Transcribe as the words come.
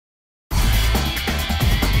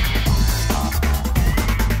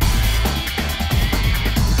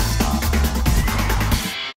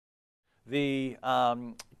the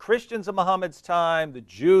Christians of Muhammad's time, the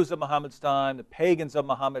Jews of Muhammad's time, the pagans of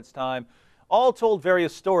Muhammad's time, all told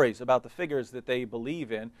various stories about the figures that they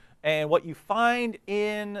believe in. And what you find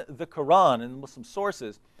in the Qur'an and Muslim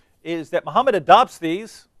sources is that Muhammad adopts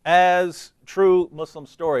these as true Muslim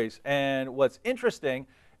stories. And what's interesting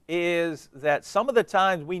is that some of the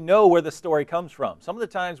times we know where the story comes from. Some of the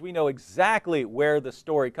times we know exactly where the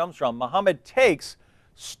story comes from. Muhammad takes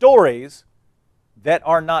stories that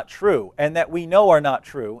are not true and that we know are not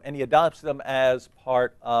true, and he adopts them as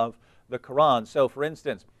part of the Quran. So, for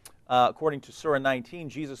instance, according to Surah 19,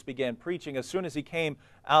 Jesus began preaching as soon as he came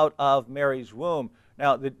out of Mary's womb.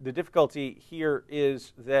 Now, the difficulty here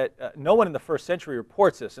is that no one in the first century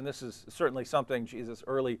reports this, and this is certainly something Jesus'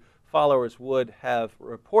 early followers would have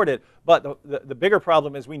reported. But the bigger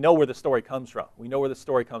problem is we know where the story comes from. We know where the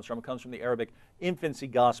story comes from. It comes from the Arabic infancy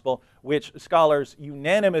gospel, which scholars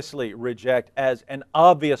unanimously reject as an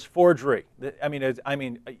obvious forgery. I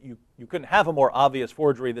mean, you couldn't have a more obvious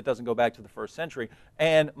forgery that doesn't go back to the first century.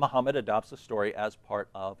 And Muhammad adopts the story as part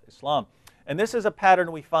of Islam. And this is a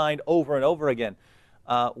pattern we find over and over again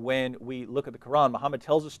when we look at the Quran. Muhammad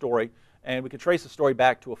tells a story, and we can trace the story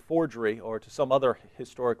back to a forgery or to some other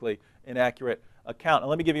historically inaccurate account. And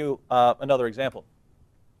let me give you another example.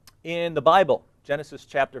 In the Bible, Genesis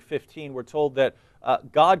chapter 15, we're told that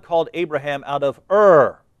God called Abraham out of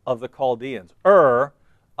Ur of the Chaldeans. Ur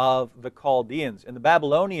of the Chaldeans. In the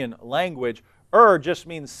Babylonian language, Ur just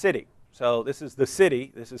means city. So this is the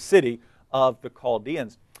city, this is city of the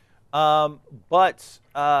Chaldeans. That's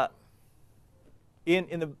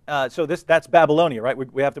Babylonia,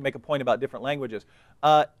 right? We have to make a point about different languages.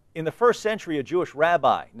 In the first century, a Jewish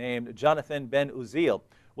rabbi named Jonathan ben Uziel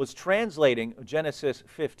was translating Genesis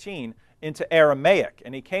 15 into Aramaic,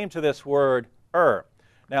 and he came to this word Ur.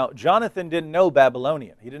 Now, Jonathan didn't know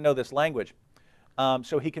Babylonian. He didn't know this language.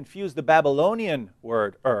 So he confused the Babylonian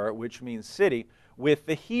word Ur, which means city, with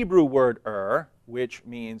the Hebrew word Ur, which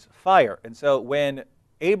means fire. And so when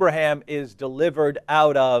Abraham is delivered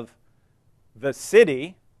out of the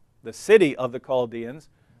city of the Chaldeans,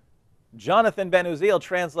 Jonathan ben Uziel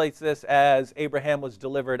translates this as Abraham was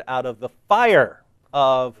delivered out of the fire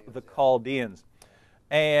of the Chaldeans.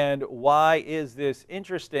 And why is this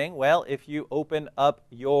interesting? Well, if you open up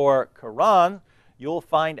your Quran, you'll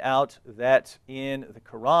find out that in the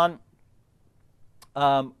Quran,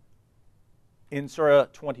 in Surah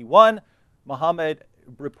 21, Muhammad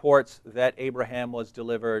reports that Abraham was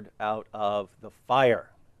delivered out of the fire.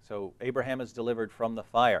 So Abraham is delivered from the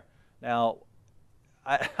fire. Now,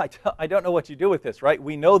 I don't know what you do with this, right?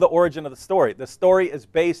 We know the origin of the story. The story is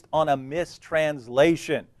based on a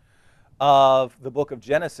mistranslation of the book of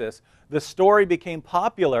Genesis. The story became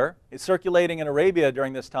popular, circulating in Arabia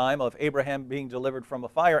during this time, of Abraham being delivered from a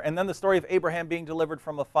fire. And then the story of Abraham being delivered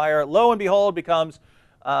from a fire, lo and behold, becomes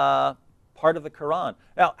part of the Quran.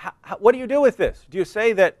 Now, what do you do with this? Do you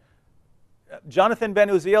say that Jonathan ben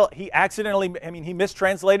Uziel, he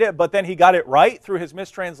mistranslated it, but then he got it right through his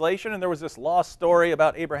mistranslation, and there was this lost story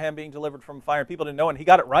about Abraham being delivered from fire, and people didn't know, and he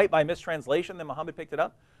got it right by mistranslation, then Muhammad picked it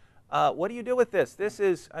up? What do you do with this? This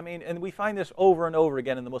is, and we find this over and over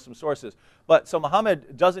again in the Muslim sources. But so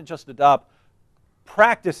Muhammad doesn't just adopt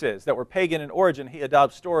practices that were pagan in origin, he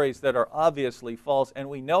adopts stories that are obviously false, and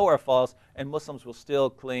we know are false, and Muslims will still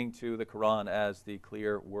cling to the Quran as the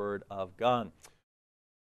clear word of God.